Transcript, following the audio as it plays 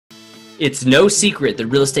It's no secret that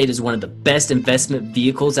real estate is one of the best investment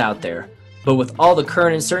vehicles out there. But with all the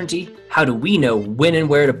current uncertainty, how do we know when and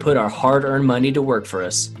where to put our hard-earned money to work for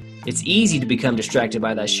us? It's easy to become distracted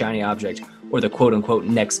by that shiny object or the quote-unquote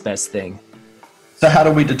next best thing. So how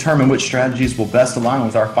do we determine which strategies will best align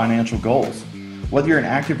with our financial goals? Whether you're an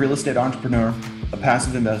active real estate entrepreneur, a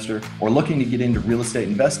passive investor, or looking to get into real estate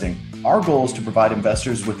investing, our goal is to provide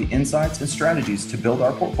investors with the insights and strategies to build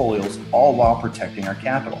our portfolios, all while protecting our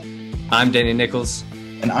capital. I'm Daniel Nickles.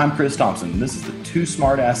 And I'm Chris Thompson. This is the Two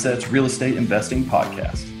Smart Assets Real Estate Investing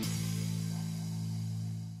Podcast.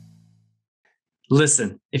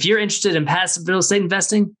 Listen, if you're interested in passive real estate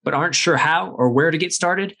investing, but aren't sure how or where to get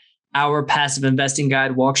started, our passive investing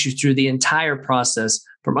guide walks you through the entire process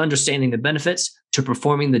from understanding the benefits to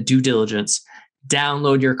performing the due diligence.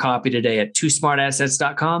 Download your copy today at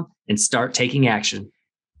twosmartassets.com and start taking action.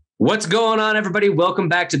 What's going on, everybody? Welcome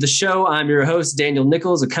back to the show. I'm your host, Daniel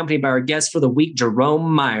Nickles, accompanied by our guest for the week,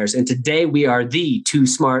 Jerome Myers. And today we are the Two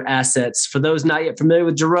Smart Assets. For those not yet familiar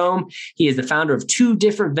with Jerome, he is the founder of two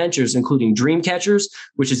different ventures, including DreamCatchers,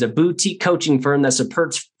 which is a boutique coaching firm that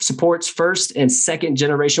supports first and second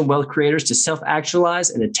generation wealth creators to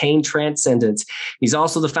self-actualize and attain transcendence. He's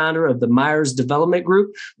also the founder of the Myers Development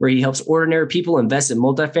Group, where he helps ordinary people invest in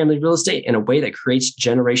multifamily real estate in a way that creates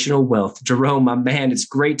generational wealth. Jerome, my man, it's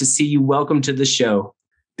great to see you. Welcome to the show.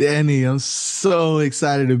 Danny, I'm so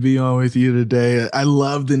excited to be on with you today. I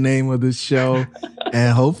love the name of the show,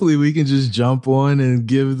 and hopefully we can just jump on and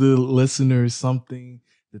give the listeners something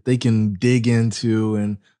that they can dig into,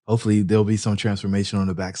 and hopefully there'll be some transformation on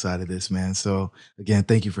the backside of this, man. So again,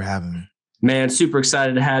 thank you for having me. Man, super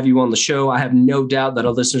excited to have you on the show. I have no doubt that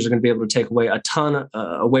our listeners are going to be able to take away a ton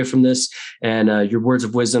away from this and your words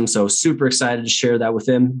of wisdom. So super excited to share that with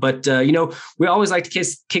them. But, we always like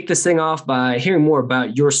to kick this thing off by hearing more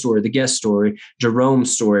about your story, the guest story,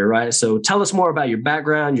 Jerome's story, right? So tell us more about your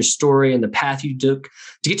background, your story, and the path you took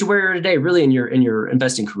to get to where you're today, really in your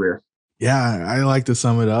investing career. Yeah, I like to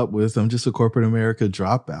sum it up with I'm just a corporate America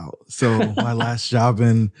dropout. So my last job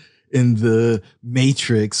in the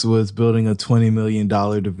matrix was building a $20 million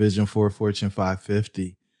division for Fortune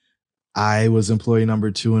 550. I was employee number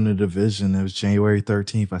 2 in the division. It was January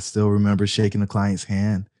 13th. I still remember shaking the client's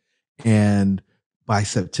hand. And by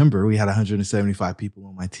September, we had 175 people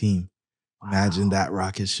on my team. Imagine that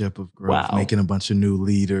rocket ship of growth, making a bunch of new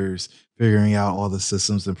leaders, figuring out all the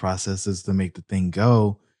systems and processes to make the thing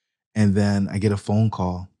go. And then I get a phone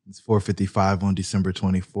call. It's 4:55 on December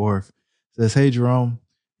 24th. It says, "Hey, Jerome,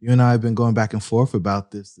 you and I have been going back and forth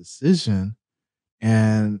about this decision,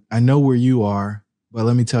 and I know where you are, but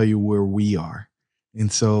let me tell you where we are. And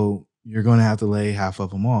so you're going to have to lay half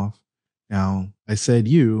of them off." Now, I said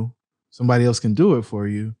somebody else can do it for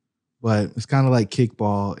you, but it's kind of like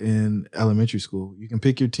kickball in elementary school. You can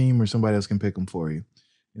pick your team or somebody else can pick them for you.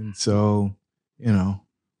 And so,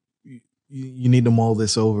 you need to mull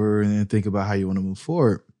this over and think about how you want to move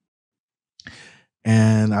forward.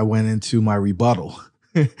 And I went into my rebuttal.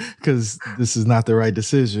 Because this is not the right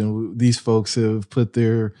decision. These folks have put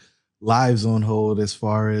their lives on hold as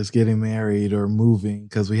far as getting married or moving,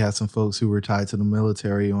 because we had some folks who were tied to the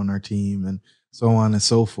military on our team and so on and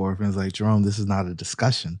so forth. And it's like, Jerome, this is not a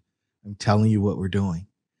discussion. I'm telling you what we're doing.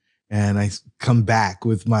 And I come back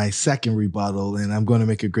with my second rebuttal, and I'm going to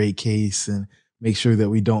make a great case and make sure that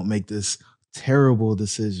we don't make this terrible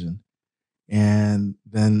decision. And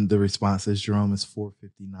then the response is, Jerome, it's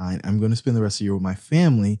 4:59. I'm going to spend the rest of the year with my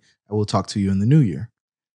family. I will talk to you in the new year.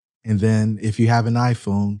 And then if you have an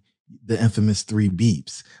iPhone, the infamous 3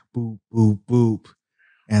 beeps, boop, boop, boop.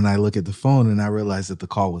 And I look at the phone and I realize that the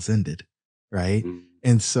call was ended, right? Mm-hmm.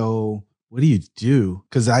 And so what do you do?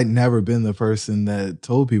 Because I'd never been the person that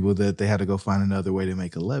told people that they had to go find another way to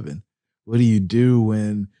make a living. What do you do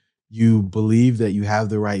when you believe that you have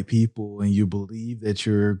the right people and you believe that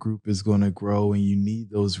your group is going to grow and you need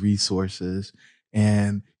those resources,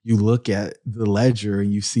 and you look at the ledger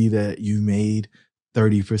and you see that you made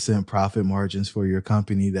 30% profit margins for your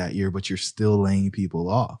company that year, but you're still laying people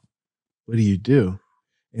off? What do you do?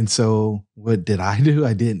 And so what did I do?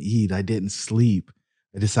 I didn't eat. I didn't sleep.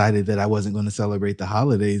 I decided that I wasn't going to celebrate the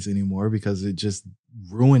holidays anymore because it just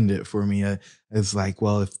ruined it for me. It's like,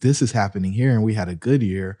 well, if this is happening here and we had a good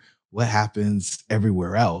year, what happens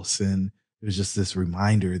everywhere else? And it was just this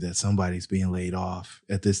reminder that somebody's being laid off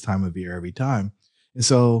at this time of year every time. And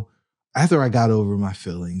so after I got over my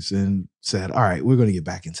feelings and said, all right, we're going to get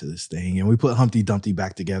back into this thing. And we put Humpty Dumpty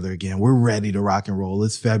back together again. We're ready to rock and roll.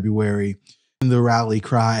 It's February. And the rally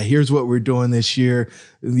cry, here's what we're doing this year.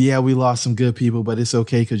 Yeah, we lost some good people, but it's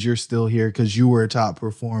okay because you're still here because you were a top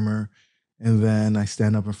performer. And then I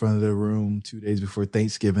stand up in front of the room 2 days before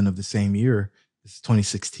Thanksgiving of the same year. This is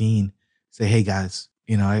 2016. Say, hey guys,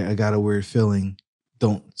 I got a weird feeling.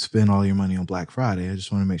 Don't spend all your money on Black Friday. I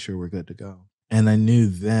just want to make sure we're good to go. And I knew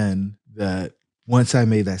then that once I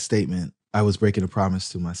made that statement, I was breaking a promise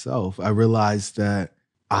to myself. I realized that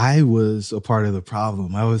I was a part of the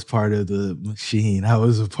problem. I was part of the machine. I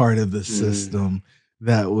was a part of the system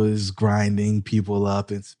that was grinding people up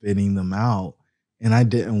and spitting them out. And I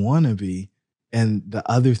didn't want to be. And the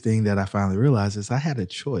other thing that I finally realized is I had a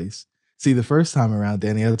choice. See, the first time around,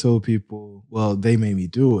 Danny, I told people, well, they made me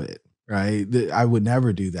do it, right? I would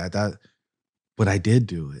never do that. But I did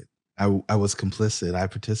do it. I was complicit. I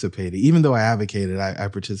participated. Even though I advocated, I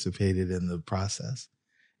participated in the process.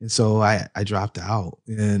 And so I dropped out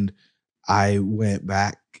and I went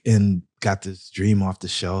back and got this dream off the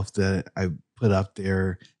shelf that I put up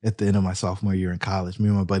there at the end of my sophomore year in college. Me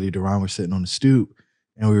and my buddy Jerome were sitting on the stoop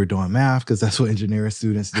and we were doing math because that's what engineering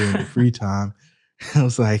students do in their free time. I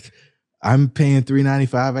was like, I'm paying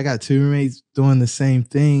 $395. I got two roommates doing the same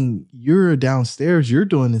thing. You're downstairs. You're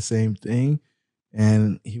doing the same thing.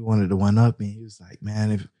 And he wanted to one up me. He was like,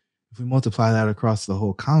 man, if we multiply that across the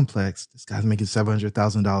whole complex, this guy's making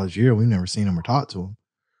 $700,000 a year. We've never seen him or talked to him.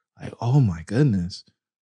 Like, oh my goodness,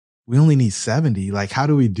 we only need 70. Like, how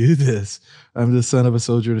do we do this? I'm the son of a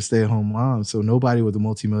soldier to stay-at-home mom. So nobody with a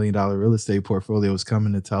multi-million-dollar real estate portfolio was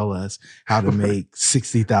coming to tell us how to make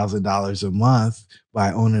 $60,000 a month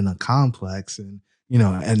by owning a complex. And,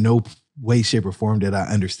 in no way, shape, or form did I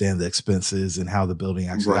understand the expenses and how the building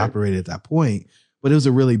actually operated at that point. But it was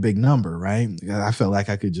a really big number, right? I felt like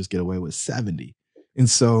I could just get away with 70. And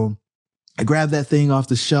so I grabbed that thing off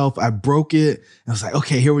the shelf. I broke it. And I was like,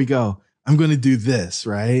 okay, here we go. I'm going to do this,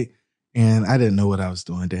 right? And I didn't know what I was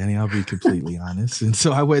doing, Danny. I'll be completely honest. And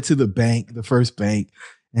so I went to the bank, the first bank,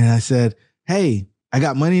 and I said, hey, I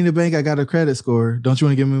got money in the bank. I got a credit score. Don't you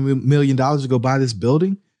want to give me $1 million to go buy this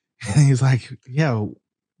building? And he's like, yeah,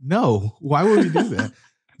 no. Why would we do that?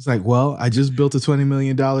 It's like, well, I just built a $20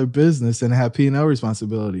 million business and I have P&L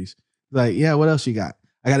responsibilities. Like, yeah, what else you got?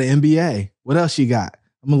 I got an MBA. What else you got?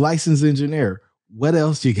 I'm a licensed engineer. What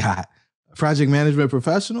else you got? A project management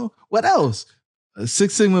professional? What else? A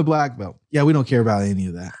Six Sigma black belt. Yeah, we don't care about any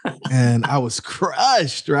of that. And I was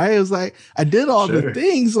crushed, right? It was like, I did all the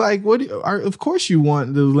things. Like, of course you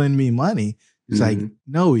want to lend me money. It's like,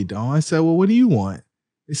 no, we don't. I said, well, what do you want?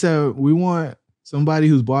 They said, we want somebody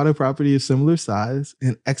who's bought a property of similar size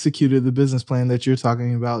and executed the business plan that you're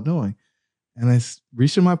talking about doing. And I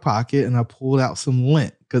reached in my pocket and I pulled out some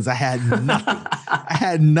lint because I had nothing. I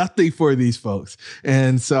had nothing for these folks.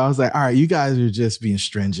 And so I was like, all right, you guys are just being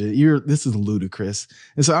stringent. This is ludicrous.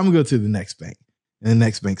 And so I'm gonna go to the next bank. And the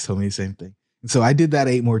next bank told me the same thing. And so I did that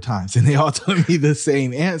 8 more times and they all told me the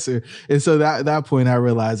same answer. And so at that point, I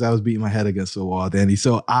realized I was beating my head against the wall, Danny.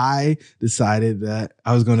 So I decided that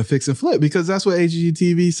I was going to fix and flip because that's what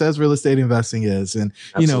HGTV says real estate investing is. And,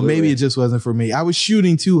 maybe it just wasn't for me. I was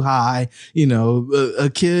shooting too high,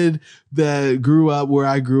 a kid that grew up where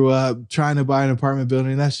I grew up trying to buy an apartment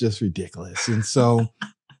building. That's just ridiculous. And so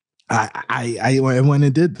I went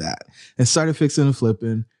and did that and started fixing and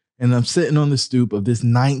flipping. And I'm sitting on the stoop of this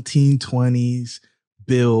 1920s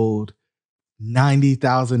build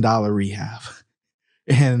 $90,000 rehab.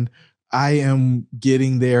 And I am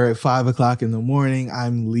getting there at 5 o'clock in the morning.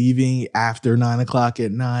 I'm leaving after 9 o'clock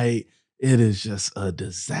at night. It is just a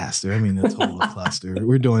disaster. I mean, a total cluster.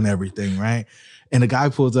 We're doing everything, right? And a guy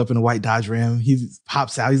pulls up in a white Dodge Ram. He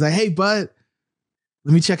pops out. He's like, hey, bud,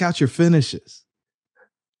 let me check out your finishes.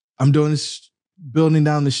 I'm doing this building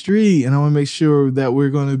down the street and I want to make sure that we're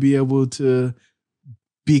going to be able to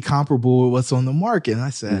be comparable with what's on the market. And I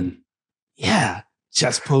said, yeah,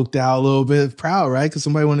 chest poked out a little bit, proud, right? Because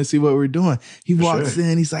somebody wanted to see what we're doing. He walks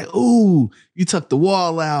in, he's like, ooh, you tucked the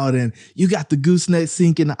wall out and you got the gooseneck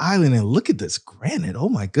sink in the island. And look at this granite. Oh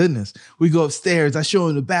my goodness. We go upstairs. I show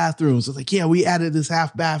him the bathrooms. I was like, yeah, we added this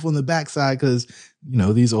half bath on the backside because,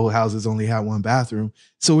 these old houses only had one bathroom.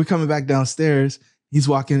 So we're coming back downstairs. He's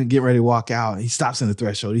walking and getting ready to walk out. He stops in the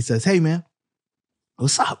threshold. He says, hey, man,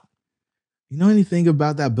 what's up? You know anything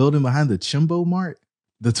about that building behind the Chimbo Mart?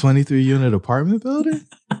 The 23-unit apartment building?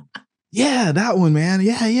 Yeah, that one, man.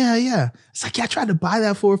 Yeah. It's like, yeah, I tried to buy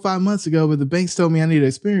that 4 or 5 months ago, but the banks told me I need an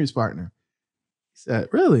experienced partner. He said,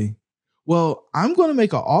 really? Well, I'm going to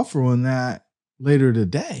make an offer on that later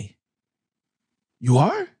today. You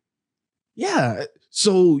are? Yeah.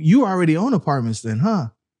 So you already own apartments then,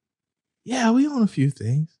 huh? Yeah, we own a few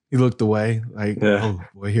things. He looked away like, oh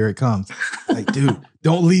boy, here it comes. Like, dude,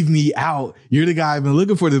 don't leave me out. You're the guy I've been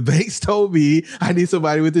looking for. The banks told me I need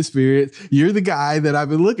somebody with experience. You're the guy that I've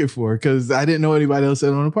been looking for because I didn't know anybody else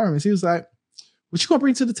that owned apartments. He was like, what you gonna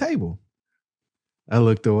bring to the table? I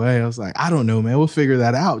looked away. I was like, I don't know, man. We'll figure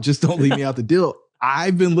that out. Just don't leave me out the deal.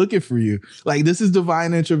 I've been looking for you. Like, this is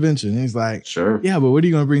divine intervention. And he's like, sure. Yeah, but what are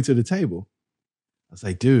you going to bring to the table? I was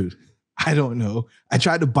like, dude, I don't know. I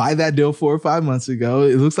tried to buy that deal 4 or 5 months ago.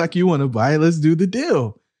 It looks like you want to buy it. Let's do the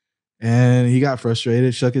deal. And he got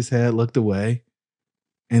frustrated, shook his head, looked away,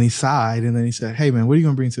 and he sighed. And then he said, hey, man, what are you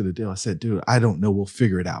going to bring to the deal? I said, dude, I don't know. We'll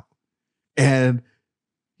figure it out. And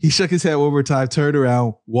he shook his head one more time, turned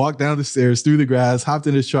around, walked down the stairs, through the grass, hopped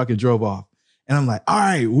in his truck, and drove off. And I'm like, all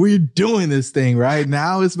right, we're doing this thing, right?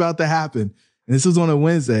 Now it's about to happen. And this was on a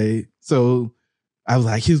Wednesday. So I was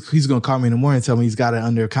like, he's going to call me in the morning and tell me he's got it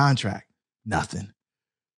under contract. Nothing.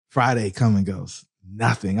 Friday come and goes.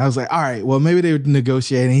 Nothing. I was like, all right, well, maybe they were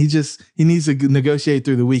negotiating. He needs to negotiate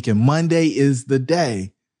through the weekend. Monday is the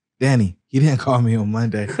day. Danny, he didn't call me on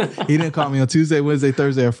Monday. He didn't call me on Tuesday, Wednesday,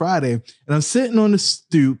 Thursday, or Friday. And I'm sitting on the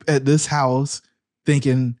stoop at this house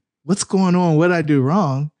thinking, what's going on? What did I do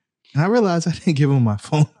wrong? And I realized I didn't give him my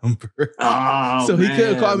phone number. Oh, so he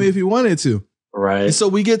couldn't call me if he wanted to. Right. And so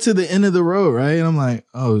we get to the end of the road, right? And I'm like,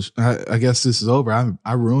 oh, I guess this is over.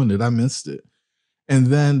 I ruined it. I missed it. And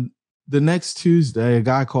then the next Tuesday, a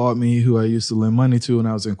guy called me who I used to lend money to when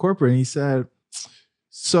I was in corporate. And he said,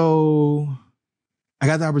 so I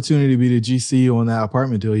got the opportunity to be the GC on that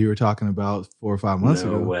apartment deal you were talking about 4 or 5 months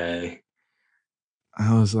ago. No way.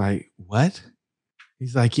 I was like, what?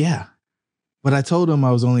 He's like, yeah. But I told him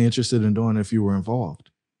I was only interested in doing it if you were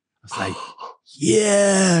involved. I was like,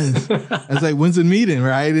 yes. I was like, when's the meeting,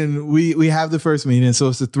 right? And we have the first meeting. So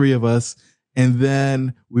it's the 3 of us. And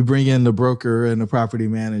then we bring in the broker and the property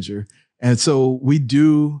manager. And so we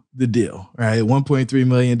do the deal, right? $1.3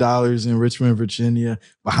 million in Richmond, Virginia,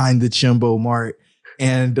 behind the Chimbo Mart.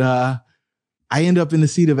 And I end up in the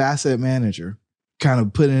seat of asset manager, kind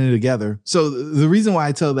of putting it together. So the reason why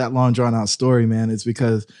I tell that long drawn out story, man, is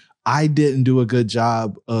because I didn't do a good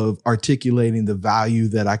job of articulating the value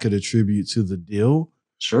that I could attribute to the deal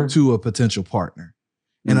to a potential partner.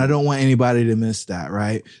 And I don't want anybody to miss that,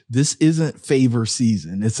 right? This isn't favor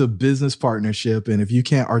season. It's a business partnership. And if you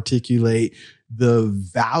can't articulate the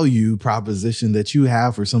value proposition that you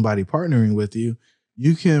have for somebody partnering with you,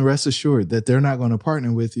 you can rest assured that they're not going to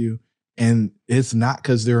partner with you. And it's not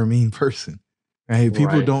because they're a mean person. Right?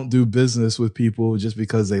 People don't do business with people just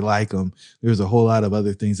because they like them. There's a whole lot of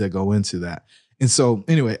other things that go into that. And so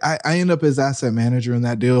anyway, I end up as asset manager in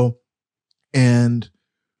that deal, and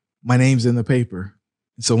my name's in the paper.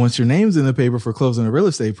 So once your name's in the paper for closing a real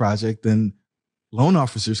estate project, then loan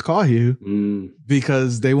officers call you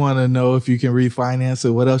because they want to know if you can refinance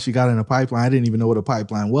or what else you got in the pipeline. I didn't even know what a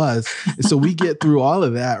pipeline was. And so we get through all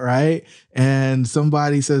of that, right? And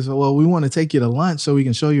somebody says, well, we want to take you to lunch so we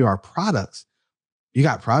can show you our products. You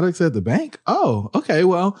got products at the bank? Oh, okay.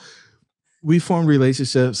 Well, we formed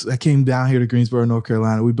relationships. I came down here to Greensboro, North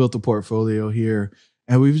Carolina. We built a portfolio here,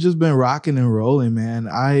 and we've just been rocking and rolling, man.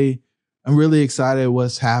 I'm really excited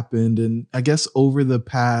what's happened. And I guess over the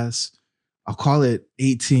past, I'll call it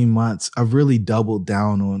 18 months, I've really doubled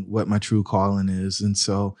down on what my true calling is. And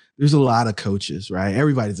so there's a lot of coaches, right?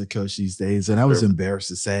 Everybody's a coach these days. And I was embarrassed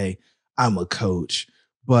to say I'm a coach,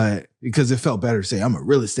 but because it felt better to say I'm a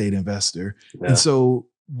real estate investor. Yeah. And so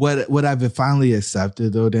what I've finally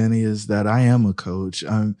accepted, though, Danny, is that I am a coach.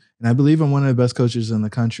 And I believe I'm one of the best coaches in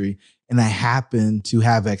the country. And I happen to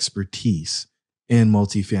have expertise in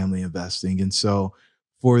multifamily investing. And so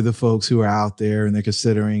for the folks who are out there and they're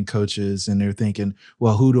considering coaches and they're thinking,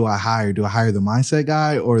 well, who do I hire? Do I hire the mindset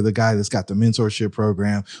guy or the guy that's got the mentorship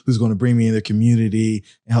program who's going to bring me in the community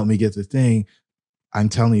and help me get the thing? I'm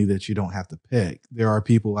telling you that you don't have to pick. There are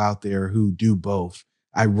people out there who do both.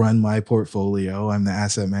 I run my portfolio. I'm the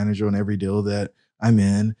asset manager on every deal that I'm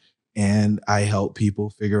in, and I help people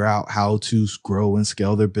figure out how to grow and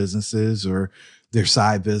scale their businesses or their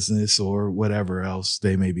side business or whatever else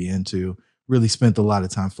they may be into. Really spent a lot of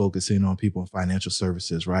time focusing on people in financial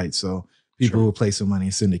services, right? So people who are placing money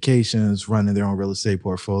in syndications, running their own real estate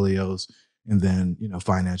portfolios, and then,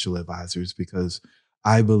 financial advisors, because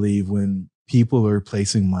I believe when people are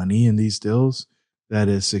placing money in these deals, that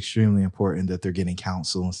it's extremely important that they're getting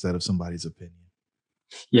counsel instead of somebody's opinion.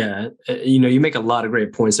 Yeah. You make a lot of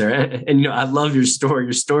great points there. And I love your story.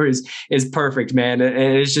 Your story is perfect, man.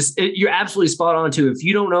 And it's just, you're absolutely spot on too. If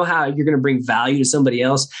you don't know how you're going to bring value to somebody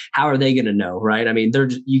else, how are they going to know, right? I mean,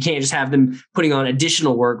 you can't just have them putting on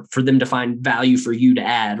additional work for them to find value for you to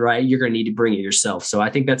add, right? You're going to need to bring it yourself. So I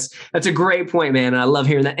think that's a great point, man. And I love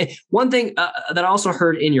hearing that. One thing that I also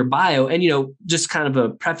heard in your bio, and, just kind of a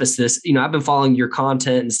preface this, I've been following your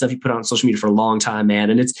content and stuff you put on social media for a long time, man.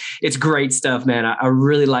 And it's great stuff, man. I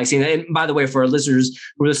really like seeing that. And by the way, for our listeners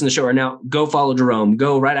who listen to the show right now, go follow Jerome.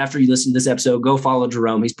 Go right after you listen to this episode, go follow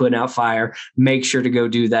Jerome. He's putting out fire. Make sure to go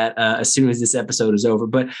do that as soon as this episode is over.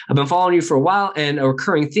 But I've been following you for a while, and a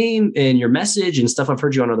recurring theme in your message and stuff I've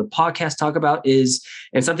heard you on other podcasts talk about is,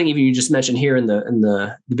 and something even you just mentioned here in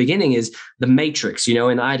the beginning, is the matrix,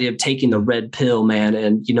 and the idea of taking the red pill, man.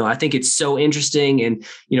 And, I think it's so interesting. And,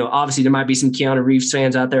 obviously there might be some Keanu Reeves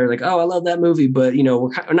fans out there like, oh, I love that movie, but,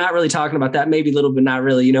 we're not really talking about that, maybe a little bit, not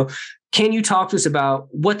really, Can you talk to us about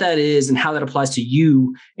what that is and how that applies to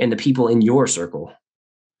you and the people in your circle?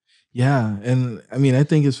 Yeah. And I mean, I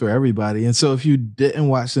think it's for everybody. And so if you didn't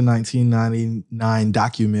watch the 1999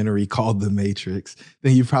 documentary called The Matrix,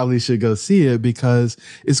 then you probably should go see it, because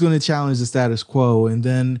it's going to challenge the status quo. And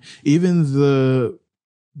then even the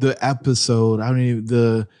episode,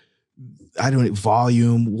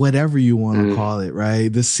 volume, whatever you want to call it, right?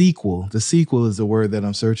 The sequel is the word that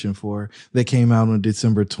I'm searching for, that came out on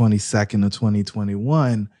December 22nd of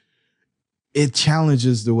 2021. It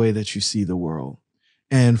challenges the way that you see the world.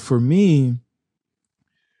 And for me,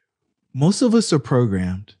 most of us are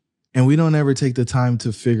programmed, and we don't ever take the time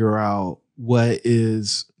to figure out what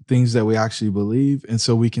is things that we actually believe. And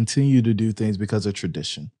so we continue to do things because of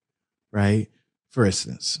tradition, right? For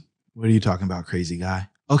instance, what are you talking about, crazy guy?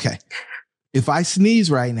 Okay. If I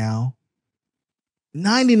sneeze right now,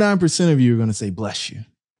 99% of you are going to say, bless you.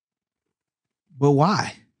 But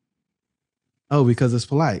why? Oh, because it's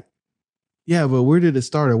polite. Yeah, but where did it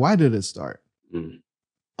start, or why did it start?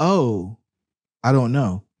 Oh, I don't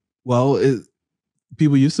know. Well,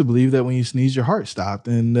 people used to believe that when you sneeze, your heart stopped,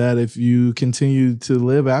 and that if you continue to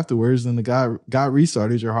live afterwards, then God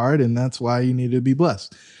restarted your heart, and that's why you needed to be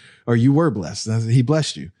blessed, or you were blessed. He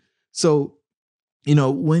blessed you. So,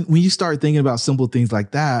 when you start thinking about simple things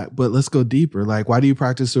like that, but let's go deeper. Like, why do you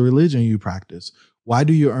practice the religion you practice? Why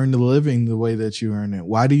do you earn the living the way that you earn it?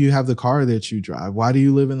 Why do you have the car that you drive? Why do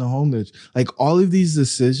you live in the home that, like, all of these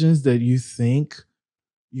decisions that you think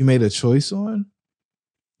you made a choice on,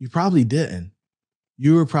 you probably didn't.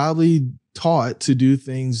 You were probably taught to do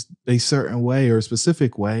things a certain way or a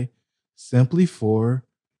specific way simply for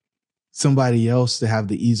somebody else to have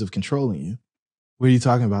the ease of controlling you. What are you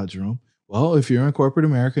talking about, Jerome? Well, if you're in corporate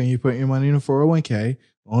America and you put your money in a 401k,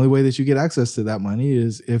 the only way that you get access to that money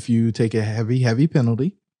is if you take a heavy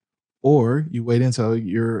penalty, or you wait until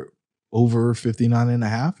you're over 59 and a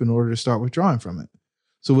half in order to start withdrawing from it.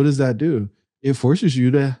 So what does that do? It forces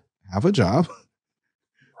you to have a job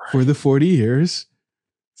for the 40 years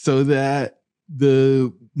so that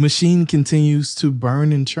the machine continues to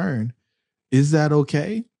burn and churn. Is that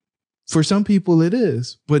okay? For some people it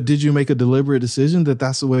is, but did you make a deliberate decision that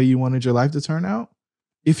that's the way you wanted your life to turn out?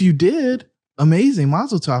 If you did, amazing,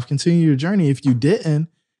 mazel tov, continue your journey. If you didn't,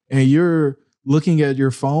 and you're looking at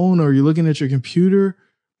your phone, or you're looking at your computer,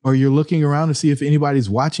 or you're looking around to see if anybody's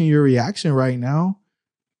watching your reaction right now,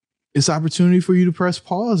 it's opportunity for you to press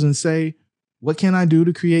pause and say, what can I do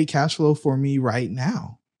to create cash flow for me right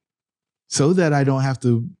now, so that I don't have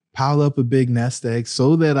to pile up a big nest egg,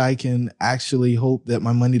 so that I can actually hope that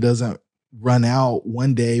my money doesn't run out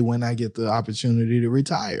one day when I get the opportunity to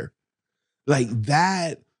retire. Like,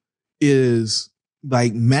 that is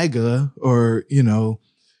like mega, or,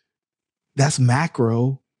 that's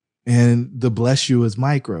macro, and the bless you is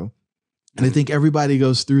micro. And I think everybody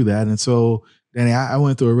goes through that. And so, Danny, I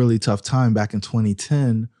went through a really tough time back in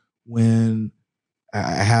 2010 when I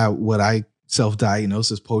had what I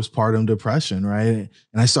self-diagnosed as postpartum depression, right?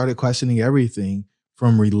 And I started questioning everything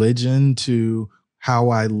from religion to how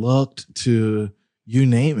I looked to you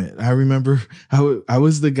name it. I remember I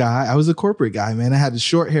was a corporate guy, man. I had a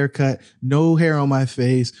short haircut, no hair on my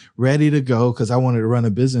face, ready to go because I wanted to run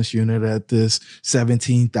a business unit at this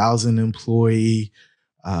 17,000 employee,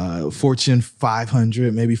 Fortune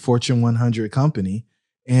 500, maybe Fortune 100 company.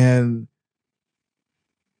 And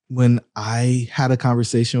when I had a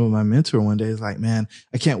conversation with my mentor one day, it's like, man,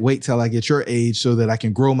 I can't wait till I get your age so that I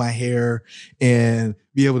can grow my hair and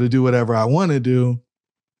be able to do whatever I want to do.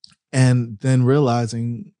 And then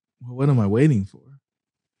realizing, well, what am I waiting for?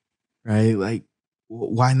 Right? Like,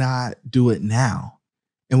 why not do it now?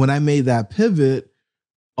 And when I made that pivot,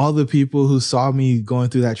 all the people who saw me going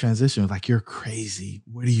through that transition were like, you're crazy.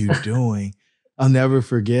 What are you doing? I'll never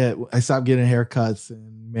forget. I stopped getting haircuts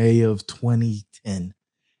in May of 2010.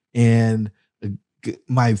 And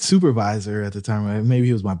my supervisor at the time, maybe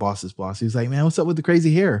he was my boss's boss, he was like, man, what's up with the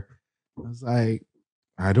crazy hair? I was like,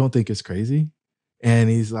 I don't think it's crazy. And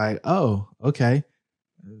he's like, oh, okay.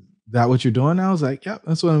 That what you're doing now? I was like, yeah,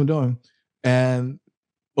 that's what I'm doing. And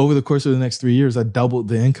over the course of the next 3 years, I doubled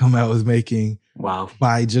the income I was making. Wow.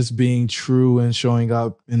 By just being true and showing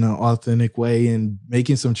up in an authentic way and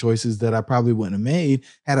making some choices that I probably wouldn't have made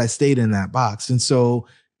had I stayed in that box. And so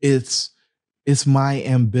it's my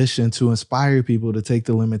ambition to inspire people to take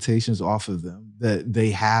the limitations off of them that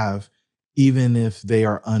they have, even if they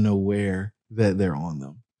are unaware that they're on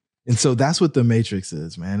them. And so that's what the Matrix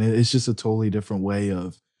is, man. It's just a totally different way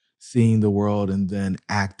of seeing the world and then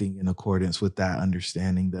acting in accordance with that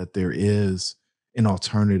understanding that there is an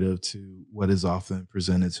alternative to what is often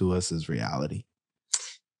presented to us as reality.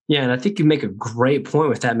 Yeah, and I think you make a great point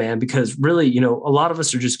with that, man, because really, a lot of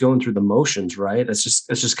us are just going through the motions, right? That's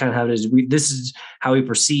just kind of how it is. This is how we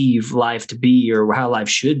perceive life to be, or how life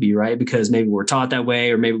should be, right? Because maybe we're taught that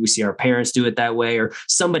way, or maybe we see our parents do it that way, or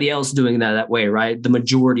somebody else doing that way, right? The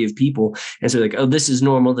majority of people. And so like, oh, this is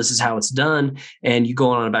normal. This is how it's done. And you go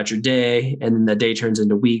on about your day, and then that day turns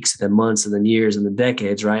into weeks, then months, and then years, and then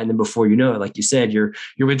decades, right? And then before you know it, like you said, you're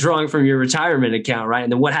withdrawing from your retirement account, right?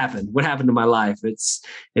 And then what happened? What happened to my life?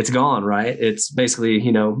 It's gone, right? It's basically,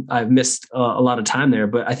 I've missed a lot of time there.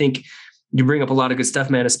 But I think you bring up a lot of good stuff,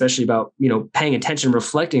 man, especially about, paying attention,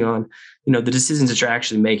 reflecting on, the decisions that you're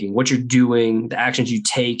actually making, what you're doing, the actions you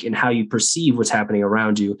take, and how you perceive what's happening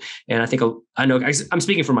around you. And I think I'm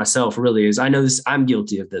speaking for myself, really, is I know this, I'm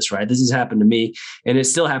guilty of this, right? This has happened to me, and it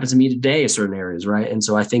still happens to me today in certain areas, right? And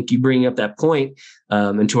so I think you bring up that point,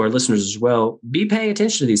 and to our listeners as well, be paying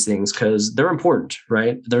attention to these things because they're important,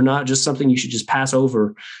 right? They're not just something you should just pass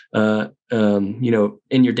over,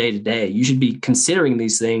 in your day to day. You should be considering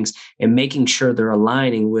these things and making sure they're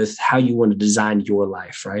aligning with how you want to design your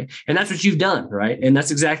life, right? And that's what you've done, right? And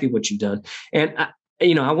that's exactly what you've done. And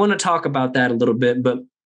I want to talk about that a little bit, but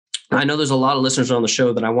I know there's a lot of listeners on the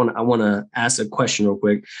show that I want to ask a question real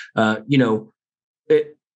quick.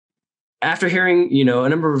 After hearing, a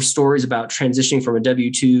number of stories about transitioning from a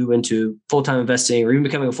W-2 into full-time investing, or even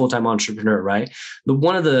becoming a full-time entrepreneur, right?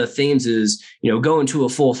 One of the themes is, go into a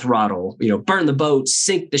full throttle, burn the boats,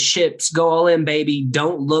 sink the ships, go all in, baby.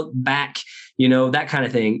 Don't look back, that kind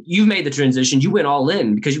of thing. You've made the transition. You went all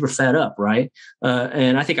in because you were fed up, right?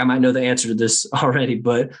 And I think I might know the answer to this already,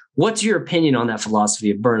 but what's your opinion on that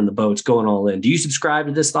philosophy of burning the boats, going all in? Do you subscribe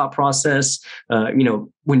to this thought process,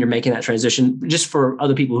 when you're making that transition, just for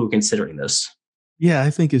other people who are considering this? Yeah,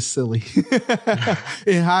 I think it's silly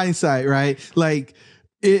in hindsight, right? Like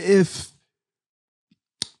if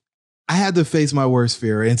I had to face my worst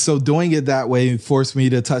fear. And so doing it that way forced me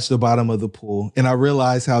to touch the bottom of the pool. And I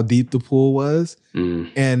realized how deep the pool was.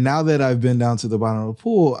 And now that I've been down to the bottom of the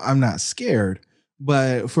pool, I'm not scared.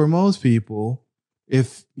 But for most people,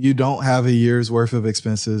 if you don't have a year's worth of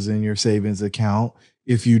expenses in your savings account,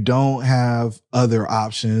 if you don't have other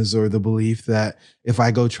options, or the belief that if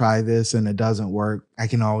I go try this and it doesn't work, I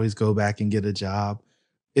can always go back and get a job.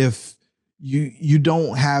 If you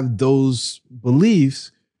don't have those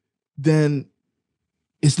beliefs, then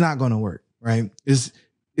it's not going to work, right? It's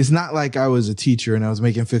not like I was a teacher and I was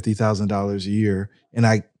making $50,000 a year and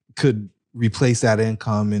I could replace that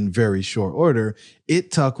income in very short order. It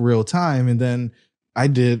took real time. And then I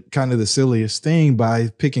did kind of the silliest thing by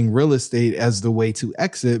picking real estate as the way to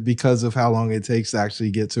exit because of how long it takes to actually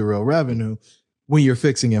get to real revenue when you're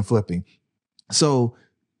fixing and flipping. So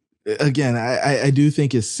again, I do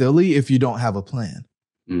think it's silly if you don't have a plan,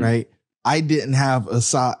 right? I didn't have a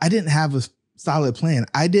solid plan.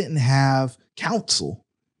 I didn't have counsel,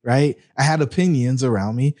 right? I had opinions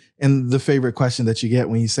around me. And the favorite question that you get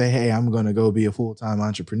when you say, hey, I'm going to go be a full-time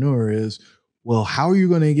entrepreneur is, well, how are you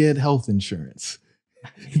going to get health insurance?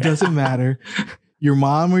 It doesn't matter. Your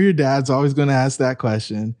mom or your dad's always going to ask that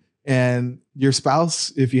question. And your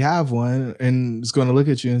spouse, if you have one, and is going to look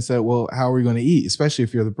at you and say, well, how are we going to eat? Especially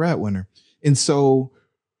if you're the breadwinner. And so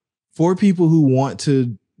for people who want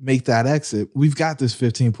to make that exit, we've got this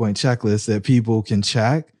 15-point checklist that people can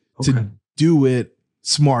check to do it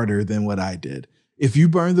smarter than what I did. If you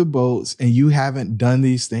burn the boats and you haven't done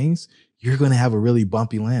these things, you're going to have a really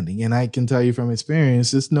bumpy landing. And I can tell you from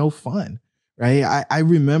experience, it's no fun, right? I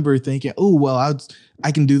remember thinking, oh, well,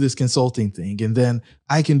 I can do this consulting thing, and then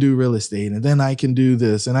I can do real estate, and then I can do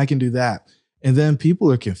this, and I can do that. And then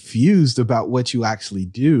people are confused about what you actually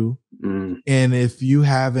do. And if you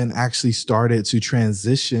haven't actually started to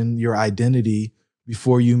transition your identity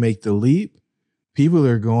before you make the leap, people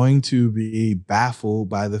are going to be baffled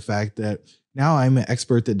by the fact that now I'm an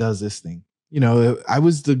expert that does this thing. I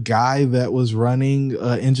was the guy that was running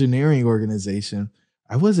an engineering organization.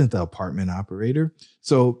 I wasn't the apartment operator.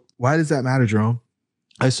 So why does that matter, Jerome?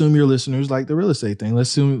 I assume your listeners like the real estate thing.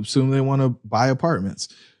 Let's assume they want to buy apartments.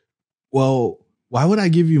 Well, why would I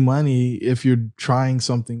give you money if you're trying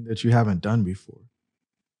something that you haven't done before?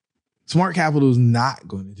 Smart capital is not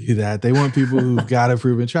going to do that. They want people who've got a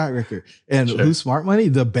proven track record. And who's smart money?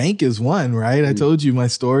 The bank is one, right? I told you my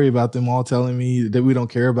story about them all telling me that we don't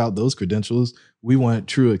care about those credentials. We want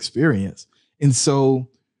true experience. And so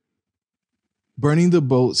burning the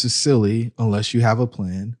boats is silly unless you have a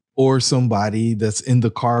plan or somebody that's in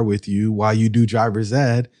the car with you while you do driver's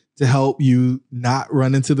ed to help you not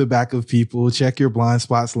run into the back of people, check your blind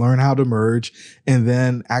spots, learn how to merge, and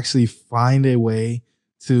then actually find a way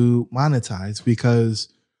to monetize, because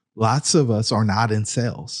lots of us are not in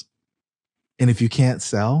sales. And if you can't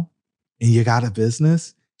sell and you got a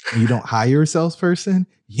business and you don't hire a salesperson,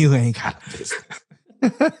 you ain't got a business.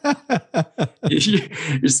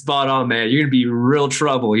 You're spot on, man. You're gonna be in real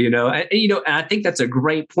trouble, and I think that's a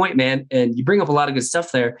great point, man. And you bring up a lot of good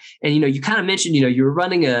stuff there. And you kind of mentioned, you were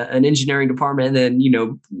running an engineering department, and then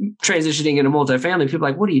transitioning into multifamily. People are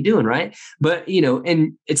like, what are you doing, right? But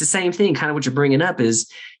and it's the same thing. Kind of what you're bringing up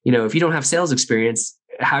is, if you don't have sales experience,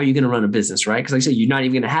 how are you going to run a business, right? Because like I said, you're not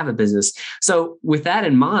even going to have a business. So with that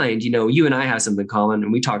in mind, you and I have something in common,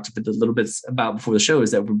 and we talked a little bit about before the show,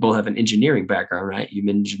 is that we both have an engineering background, right? You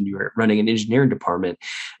mentioned you were running an engineering department.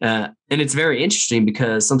 And it's very interesting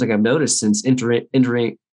because something I've noticed since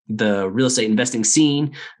entering the real estate investing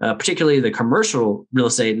scene, particularly the commercial real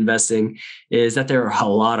estate investing, is that there are a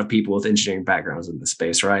lot of people with engineering backgrounds in this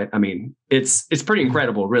space, right? I mean, it's pretty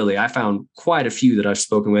incredible, really. I found quite a few that I've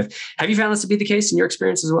spoken with. Have you found this to be the case in your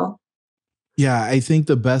experience as well? Yeah, I think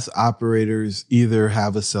the best operators either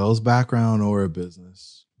have a sales background or a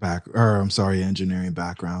engineering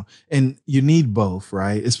background. And you need both,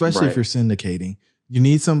 right? Especially if you're syndicating. You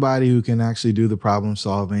need somebody who can actually do the problem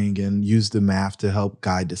solving and use the math to help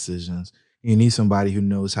guide decisions. You need somebody who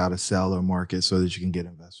knows how to sell or market so that you can get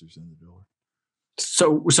investors in the door.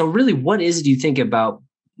 So really, what is it you think about,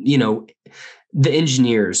 the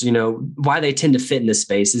engineers, why they tend to fit in this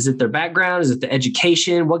space? Is it their background? Is it the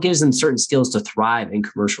education? What gives them certain skills to thrive in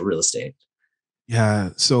commercial real estate?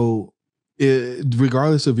 Yeah. So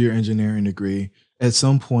regardless of your engineering degree, at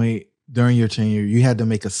some point during your tenure, you had to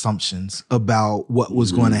make assumptions about what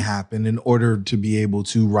was going to happen in order to be able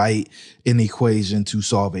to write an equation to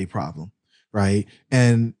solve a problem, right?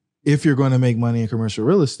 And if you're going to make money in commercial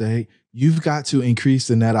real estate, you've got to increase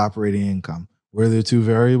the net operating income. What are the two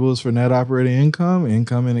variables for net operating income?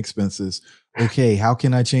 Income and expenses. Okay, how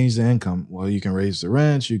can I change the income? Well, you can raise the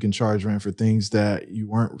rents. You can charge rent for things that you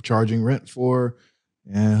weren't charging rent for.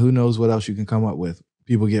 And who knows what else you can come up with.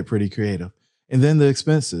 People get pretty creative. And then the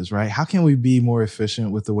expenses, right? How can we be more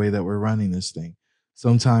efficient with the way that we're running this thing?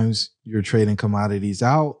 Sometimes you're trading commodities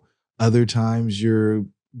out. Other times you're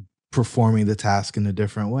performing the task in a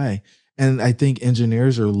different way. And I think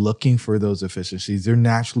engineers are looking for those efficiencies. They're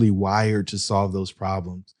naturally wired to solve those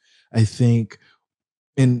problems. I think,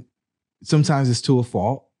 and sometimes it's to a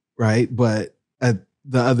fault, right? But at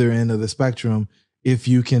the other end of the spectrum, if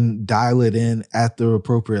you can dial it in at the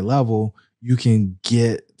appropriate level, you can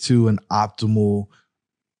get to an optimal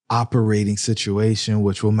operating situation,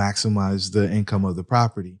 which will maximize the income of the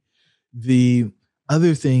property. The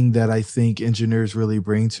other thing that I think engineers really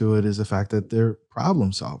bring to it is the fact that they're problem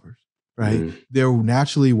solvers, right? They're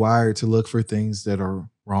naturally wired to look for things that are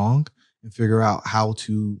wrong and figure out how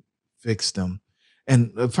to fix them.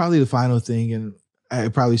 And probably the final thing, and I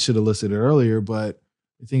probably should have listed it earlier, but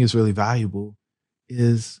I think it's really valuable,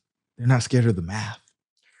 is they're not scared of the math.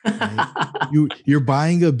 Right? You're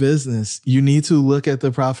buying a business. You need to look at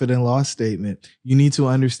the profit and loss statement. You need to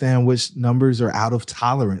understand which numbers are out of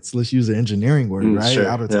tolerance. Let's use the engineering word, right? Sure,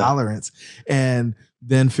 out of tolerance. And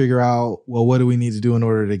then figure out, well, what do we need to do in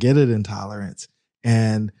order to get it in tolerance?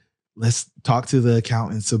 And let's talk to the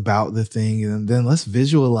accountants about the thing. And then let's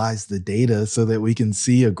visualize the data so that we can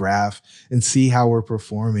see a graph and see how we're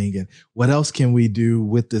performing. And what else can we do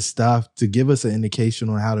with this stuff to give us an indication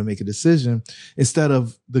on how to make a decision instead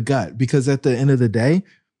of the gut? Because at the end of the day,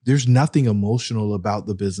 there's nothing emotional about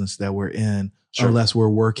the business that we're in unless we're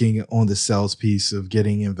working on the sales piece of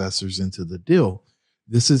getting investors into the deal.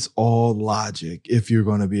 This is all logic. If you're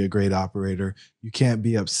going to be a great operator, you can't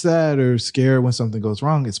be upset or scared when something goes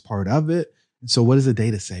wrong. It's part of it. And so what does the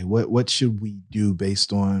data say? What should we do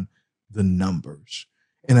based on the numbers?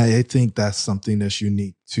 And I think that's something that's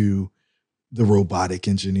unique to the robotic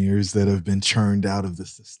engineers that have been churned out of the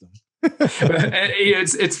system.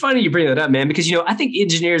 It's funny you bring that up, man, because, I think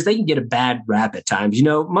engineers, they can get a bad rap at times.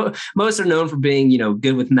 Most are known for being,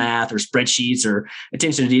 good with math or spreadsheets or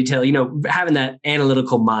attention to detail, having that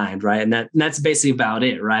analytical mind, right? And that's basically about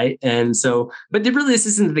it, right? And so, but this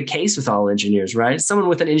isn't the case with all engineers, right? Someone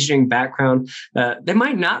with an engineering background, they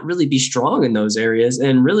might not really be strong in those areas.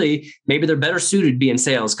 And really, maybe they're better suited to be in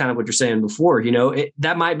sales, kind of what you're saying before,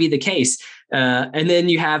 that might be the case. And then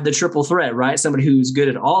you have the triple threat, right? Somebody who's good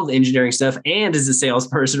at all the engineering stuff and is a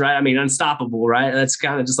salesperson, right? I mean, unstoppable, right? That's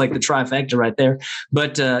kind of just like the trifecta right there.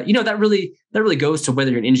 But that really goes to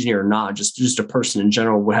whether you're an engineer or not, just a person in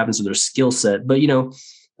general, what happens to their skill set. But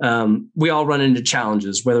we all run into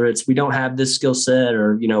challenges, whether it's we don't have this skill set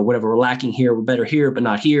or whatever, we're lacking here, we're better here but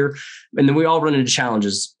not here, and then we all run into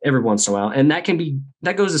challenges every once in a while. And that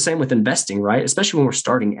goes the same with investing, right? Especially when we're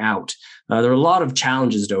starting out. There are a lot of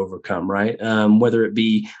challenges to overcome, right? Whether it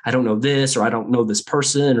be, I don't know this, or I don't know this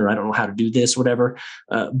person, or I don't know how to do this, whatever.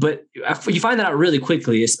 But you find that out really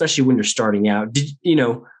quickly, especially when you're starting out.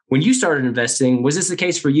 When you started investing, was this the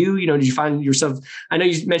case for you? Did you find yourself, I know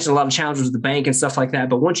you mentioned a lot of challenges with the bank and stuff like that,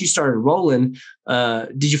 but once you started rolling,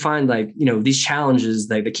 did you find these challenges,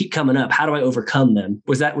 they keep coming up? How do I overcome them?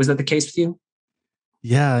 Was that the case with you?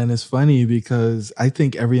 Yeah, and it's funny because I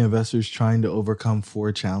think every investor is trying to overcome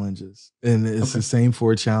 4 challenges. And it's the same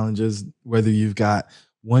 4 challenges, whether you've got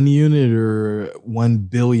 1 unit or $1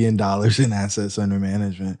 billion in assets under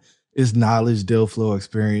management, is knowledge, deal flow,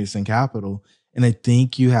 experience, and capital. And I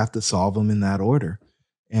think you have to solve them in that order.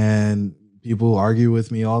 And people argue with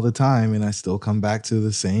me all the time, and I still come back to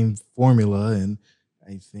the same formula. And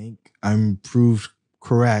I think I'm proved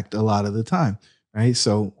correct a lot of the time. Right.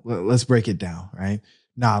 So let's break it down. Right.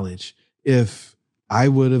 Knowledge. If I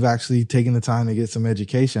would have actually taken the time to get some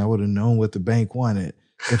education, I would have known what the bank wanted.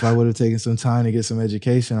 If I would have taken some time to get some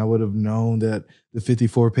education, I would have known that the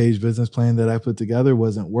 54-page business plan that I put together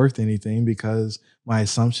wasn't worth anything because my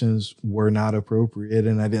assumptions were not appropriate.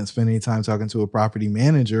 And I didn't spend any time talking to a property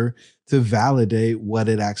manager to validate what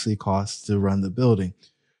it actually costs to run the building.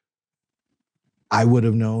 I would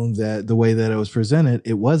have known that the way that it was presented,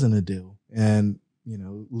 it wasn't a deal. And,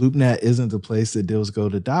 LoopNet isn't the place that deals go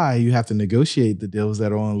to die. You have to negotiate the deals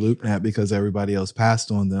that are on LoopNet because everybody else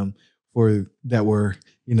passed on them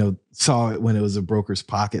saw it when it was a broker's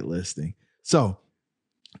pocket listing. So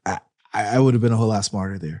I would have been a whole lot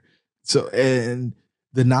smarter there. So, and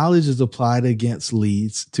the knowledge is applied against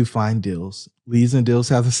leads to find deals. Leads and deals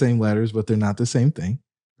have the same letters, but they're not the same thing.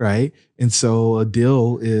 Right. And so a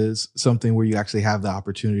deal is something where you actually have the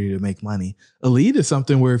opportunity to make money. A lead is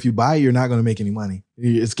something where if you buy, you're not going to make any money.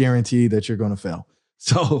 It's guaranteed that you're going to fail.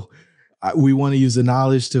 So we want to use the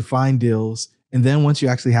knowledge to find deals. And then once you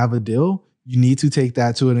actually have a deal, you need to take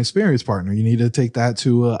that to an experienced partner. You need to take that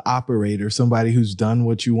to an operator, somebody who's done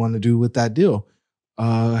what you want to do with that deal.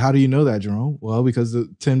 How do you know that, Jerome? Well, because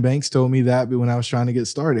the 10 banks told me that when I was trying to get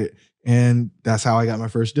started. And that's how I got my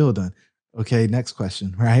first deal done. Okay, next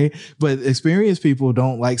question, right? But experienced people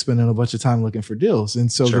don't like spending a bunch of time looking for deals. And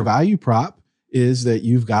so the value prop is that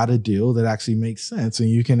you've got a deal that actually makes sense and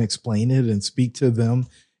you can explain it and speak to them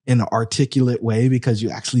in an articulate way because you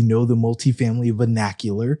actually know the multifamily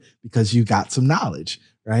vernacular because you got some knowledge,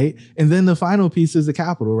 right? And then the final piece is the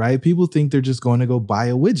capital, right? People think they're just going to go buy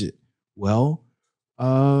a widget. Well,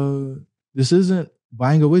 this isn't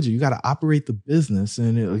buying a widget. You got to operate the business.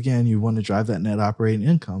 And again, you want to drive that net operating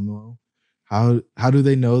income. Well, how do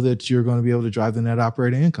they know that you're going to be able to drive the net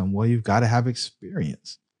operating income? Well, you've got to have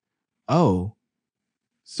experience. Oh,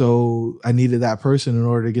 so I needed that person in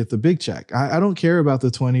order to get the big check. I don't care about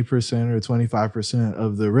the 20% or 25%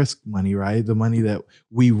 of the risk money, right? The money that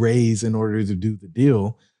we raise in order to do the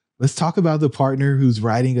deal. Let's talk about the partner who's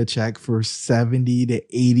writing a check for 70 to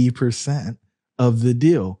 80% of the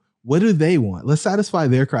deal. What do they want? Let's satisfy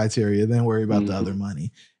their criteria, then worry about the other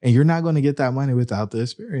money. And you're not going to get that money without the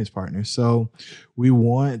experienced partner. So we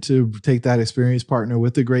want to take that experienced partner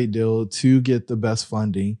with a great deal to get the best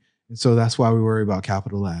funding. And so that's why we worry about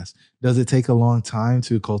capital last. Does it take a long time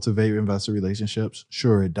to cultivate investor relationships?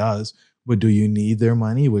 Sure, it does. But do you need their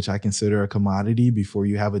money, which I consider a commodity, before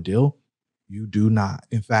you have a deal? You do not.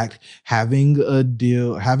 In fact, having a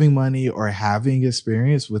deal, having money or having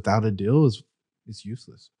experience without a deal is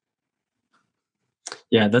useless.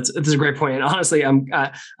 Yeah, that's a great point. And honestly,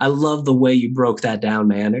 I love the way you broke that down,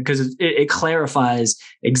 man, because it clarifies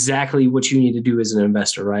exactly what you need to do as an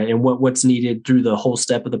investor, right? And what's needed through the whole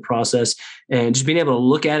step of the process. And just being able to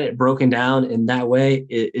look at it broken down in that way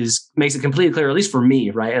is makes it completely clear, at least for me,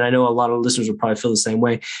 right? And I know a lot of listeners will probably feel the same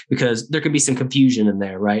way because there could be some confusion in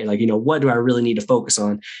there, right? Like, what do I really need to focus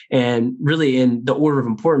on? And really, in the order of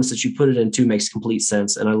importance that you put it into makes complete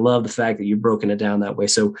sense. And I love the fact that you've broken it down that way.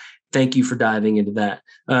 So thank you for diving into that.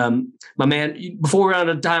 My man, before we're out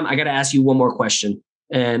of time, I got to ask you one more question.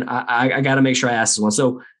 And I got to make sure I ask this one.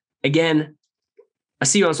 So again, I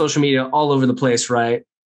see you on social media all over the place, right?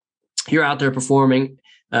 You're out there performing,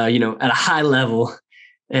 at a high level.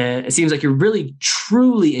 And it seems like you're really,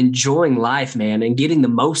 truly enjoying life, man, and getting the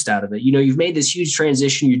most out of it. You've made this huge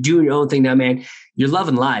transition. You're doing your own thing now, man. You're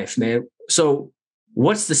loving life, man. So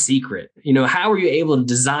what's the secret? How were you able to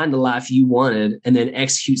design the life you wanted and then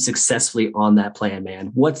execute successfully on that plan,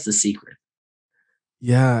 man? What's the secret?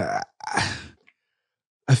 Yeah,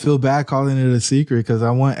 I feel bad calling it a secret because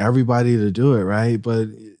I want everybody to do it, right? But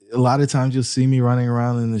a lot of times you'll see me running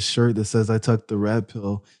around in this shirt that says I took the red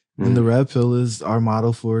pill. And the red pill is our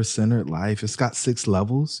model for a centered life. It's got 6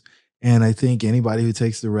 levels. And I think anybody who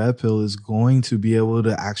takes the red pill is going to be able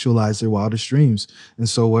to actualize their wildest dreams. And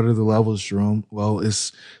so what are the levels, Jerome? Well,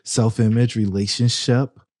 it's self-image,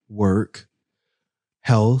 relationship, work,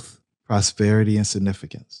 health, prosperity, and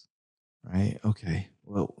significance, right? Okay.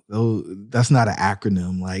 Well, that's not an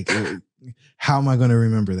acronym. Like, how am I going to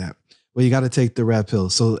remember that? Well, you got to take the red pill.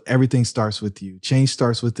 So everything starts with you. Change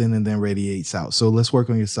starts within and then radiates out. So let's work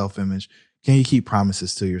on your self-image. Can you keep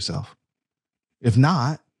promises to yourself? If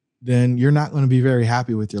not, then you're not going to be very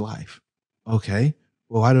happy with your life. Okay.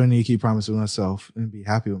 Well, why do I need to keep promising myself and be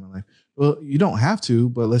happy with my life? Well, you don't have to,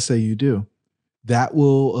 but let's say you do. That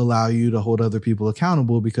will allow you to hold other people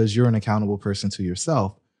accountable because you're an accountable person to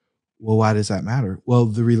yourself. Well, why does that matter? Well,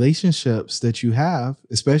 the relationships that you have,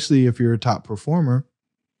 especially if you're a top performer,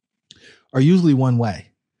 are usually one way,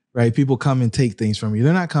 right? People come and take things from you.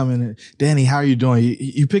 They're not coming, Danny, how are you doing?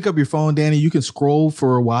 You pick up your phone, Danny, you can scroll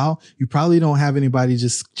for a while. You probably don't have anybody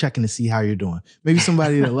just checking to see how you're doing. Maybe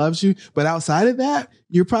somebody that loves you, but outside of that,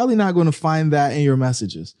 you're probably not going to find that in your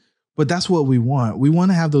messages. But that's what we want. We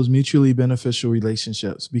want to have those mutually beneficial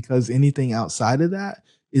relationships because anything outside of that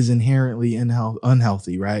is inherently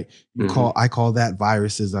unhealthy, right? I call that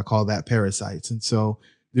viruses. I call that parasites. And so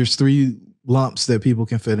there's 3 lumps that people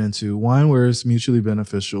can fit into. One where it's mutually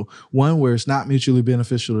beneficial, one where it's not mutually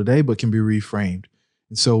beneficial today, but can be reframed.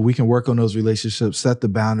 And so we can work on those relationships, set the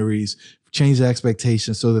boundaries, change the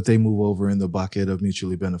expectations so that they move over in the bucket of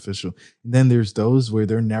mutually beneficial. And then there's those where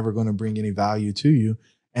they're never going to bring any value to you.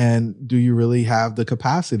 And do you really have the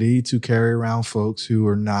capacity to carry around folks who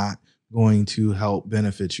are not going to help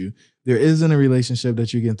benefit you? There isn't a relationship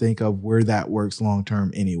that you can think of where that works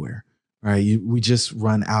long-term anywhere. Right? We just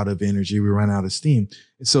run out of energy. We run out of steam.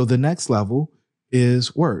 And so the next level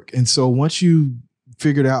is work. And so once you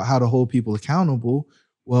figured out how to hold people accountable,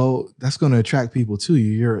 well, that's going to attract people to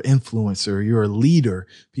you. You're an influencer. You're a leader.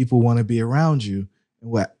 People want to be around you.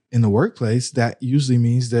 And what in the workplace, that usually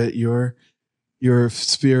means that your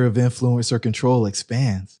sphere of influence or control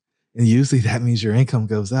expands. And usually that means your income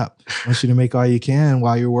goes up. I want you to make all you can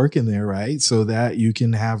while you're working there, right? So that you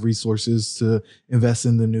can have resources to invest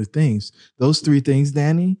in the new things. Those 3 things,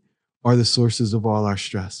 Danny, are the sources of all our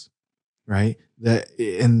stress, right?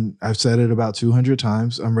 And I've said it about 200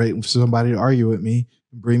 times. I'm waiting for somebody to argue with me,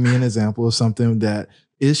 bring me an example of something that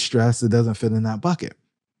is stress that doesn't fit in that bucket.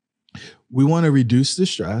 We want to reduce the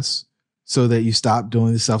stress so that you stop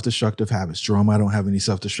doing the self-destructive habits. Jerome, I don't have any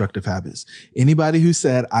self-destructive habits. Anybody who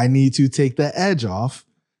said, I need to take the edge off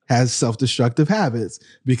has self-destructive habits,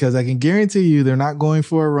 because I can guarantee you they're not going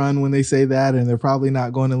for a run when they say that, and they're probably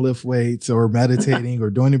not going to lift weights or meditating or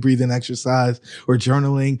doing a breathing exercise or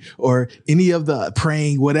journaling or any of the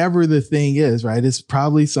praying, whatever the thing is, right? It's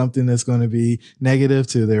probably something that's going to be negative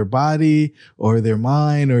to their body or their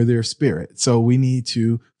mind or their spirit. So we need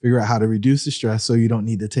to figure out how to reduce the stress so you don't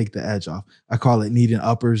need to take the edge off. I call it needing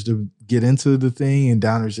uppers to get into the thing and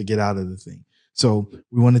downers to get out of the thing. So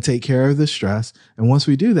we want to take care of the stress. And once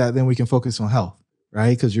we do that, then we can focus on health,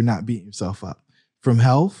 right? Because you're not beating yourself up. From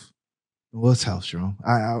health, what's health, Jerome?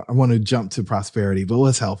 I want to jump to prosperity, but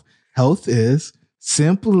what's health? Health is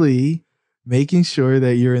simply making sure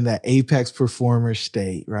that you're in that apex performer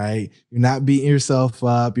state, right? You're not beating yourself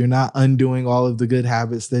up. You're not undoing all of the good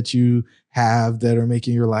habits that you have that are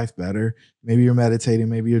making your life better. Maybe you're meditating,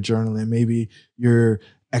 maybe you're journaling, maybe you're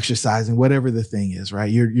exercising, whatever the thing is, right?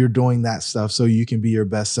 You're doing that stuff so you can be your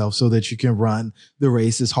best self, so that you can run the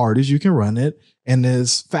race as hard as you can run it and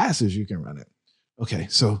as fast as you can run it. Okay,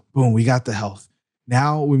 so boom, we got the health.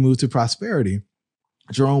 Now we move to prosperity.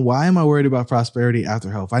 Jerome, why am I worried about prosperity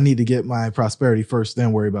after health? I need to get my prosperity first,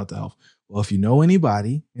 then worry about the health. Well, if you know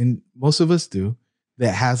anybody, and most of us do,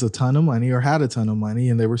 that has a ton of money or had a ton of money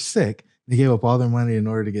and they were sick, they gave up all their money in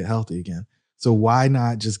order to get healthy again. So why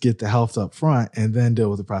not just get the health up front and then deal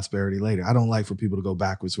with the prosperity later? I don't like for people to go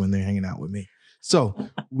backwards when they're hanging out with me. So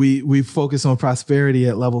we focus on prosperity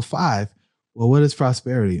at level 5. Well, what is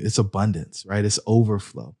prosperity? It's abundance, right? It's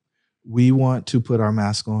overflow. We want to put our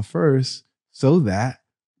mask on first so that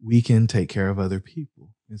we can take care of other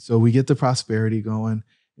people. And so we get the prosperity going.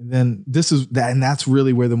 And then this is that, and that's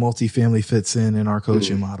really where the multifamily fits in our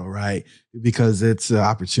coaching model, right? Because it's an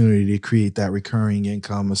opportunity to create that recurring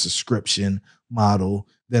income, a subscription model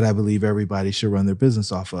that I believe everybody should run their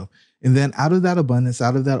business off of. And then out of that abundance,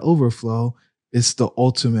 out of that overflow, it's the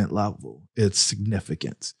ultimate level. It's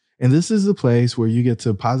significance. And this is the place where you get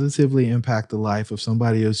to positively impact the life of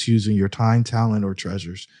somebody else using your time, talent, or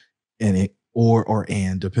treasures in it,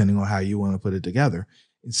 and depending on how you want to put it together.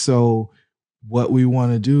 And so what we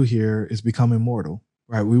want to do here is become immortal,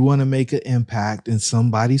 right? We want to make an impact in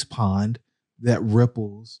somebody's pond that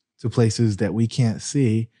ripples to places that we can't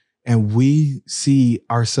see. And we see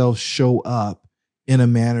ourselves show up in a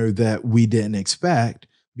manner that we didn't expect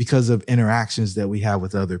because of interactions that we have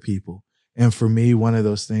with other people. And for me, one of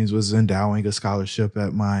those things was endowing a scholarship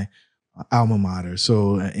at my alma mater.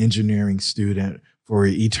 So an engineering student for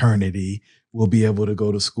eternity will be able to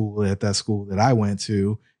go to school at that school that I went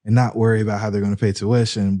to and not worry about how they're going to pay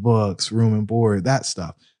tuition, books, room and board, that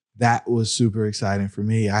stuff. That was super exciting for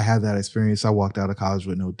me. I had that experience. I walked out of college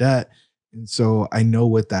with no debt. And so I know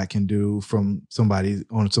what that can do from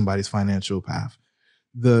somebody's financial path.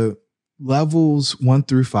 The levels 1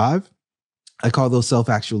 through 5, I call those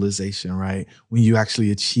self-actualization, right? When you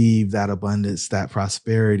actually achieve that abundance, that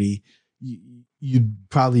prosperity, you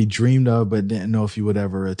probably dreamed of, but didn't know if you would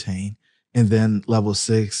ever attain. And then level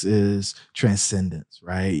 6 is transcendence,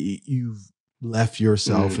 right? You've left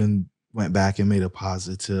yourself and went back and made a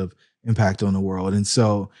positive impact on the world. And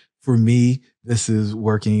so for me, this is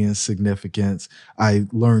working in significance. I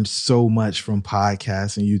learned so much from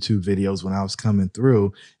podcasts and YouTube videos when I was coming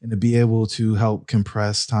through, and to be able to help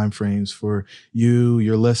compress timeframes for you,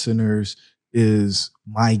 your listeners, is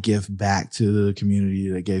my gift back to the community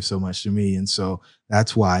that gave so much to me. And so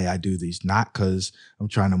that's why I do these, not because I'm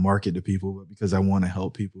trying to market to people, but because I want to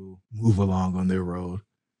help people move along on their road.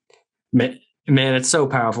 Man, it's so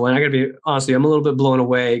powerful. And I got to be honest with you, I'm a little bit blown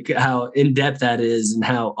away how in-depth that is and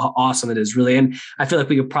how awesome it is, really. And I feel like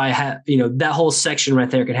we could probably have, that whole section right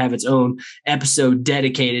there could have its own episode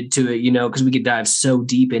dedicated to it, because we could dive so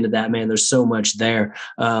deep into that, man. There's so much there.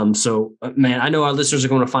 So, man, I know our listeners are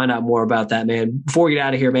going to find out more about that, man. Before we get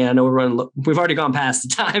out of here, man, I know we've already gone past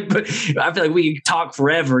the time, but I feel like we could talk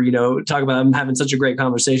forever, talk about, I'm having such a great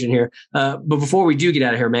conversation here. But before we do get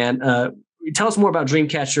out of here, man, tell us more about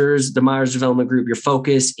DreamCatchers, the Myers Development Group, your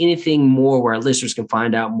focus, anything more where our listeners can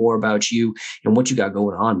find out more about you and what you got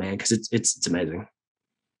going on, man, because it's amazing.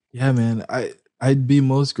 Yeah, man. I'd be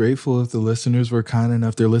most grateful if the listeners were kind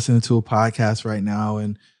enough. They're listening to a podcast right now,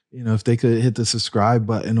 and if they could hit the subscribe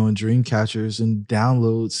button on DreamCatchers and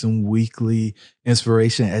download some weekly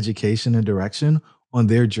inspiration, education, and direction on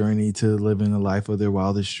their journey to living the life of their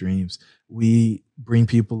wildest dreams. We bring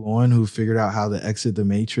people on who figured out how to exit the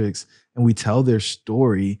matrix, and we tell their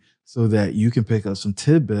story so that you can pick up some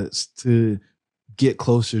tidbits to get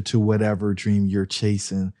closer to whatever dream you're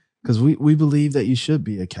chasing. Because we believe that you should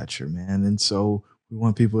be a catcher, man. And so we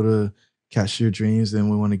want people to catch their dreams, and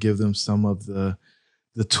we want to give them some of the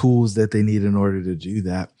tools that they need in order to do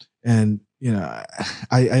that. And,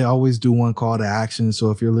 I always do one call to action. So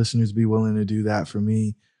if your listeners be willing to do that for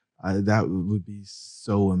me, that would be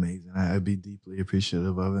so amazing. I'd be deeply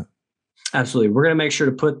appreciative of it. Absolutely. We're going to make sure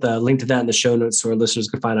to put the link to that in the show notes so our listeners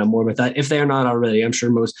can find out more about that. If they are not already, I'm sure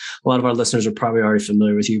a lot of our listeners are probably already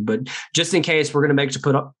familiar with you, but just in case, we're going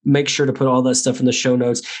to make sure to put all that stuff in the show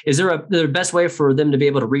notes. Is there a best way for them to be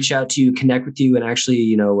able to reach out to you, connect with you, and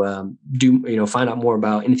actually, find out more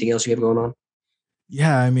about anything else you have going on?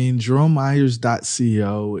 Yeah. I mean,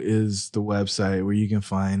 jeromemyers.co is the website where you can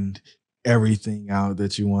find everything out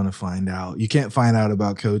that you want to find out. You can't find out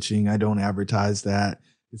about coaching. I don't advertise that.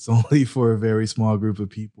 It's only for a very small group of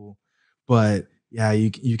people. But yeah,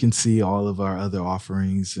 you can see all of our other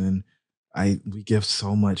offerings, and we give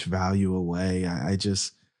so much value away.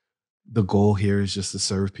 The goal here is just to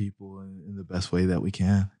serve people in the best way that we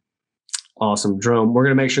can. Awesome. Jerome, we're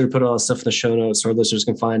going to make sure to put all the stuff in the show notes so our listeners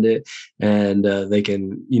can find it and they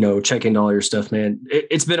can, check into all your stuff, man.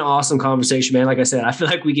 It's been an awesome conversation, man. Like I said, I feel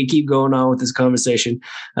like we could keep going on with this conversation,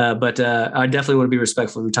 but I definitely want to be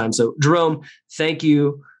respectful of your time. So Jerome, thank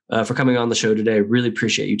you for coming on the show today. Really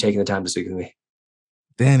appreciate you taking the time to speak with me.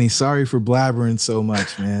 Danny, sorry for blabbering so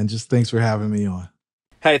much, man. Just thanks for having me on.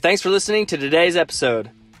 Hey, thanks for listening to today's episode.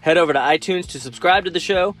 Head over to iTunes to subscribe to the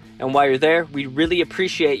show, and while you're there, we'd really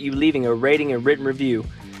appreciate you leaving a rating and written review.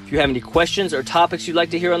 If you have any questions or topics you'd like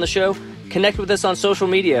to hear on the show, connect with us on social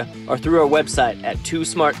media or through our website at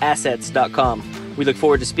twosmartassets.com. We look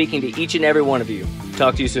forward to speaking to each and every one of you.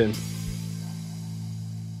 Talk to you soon.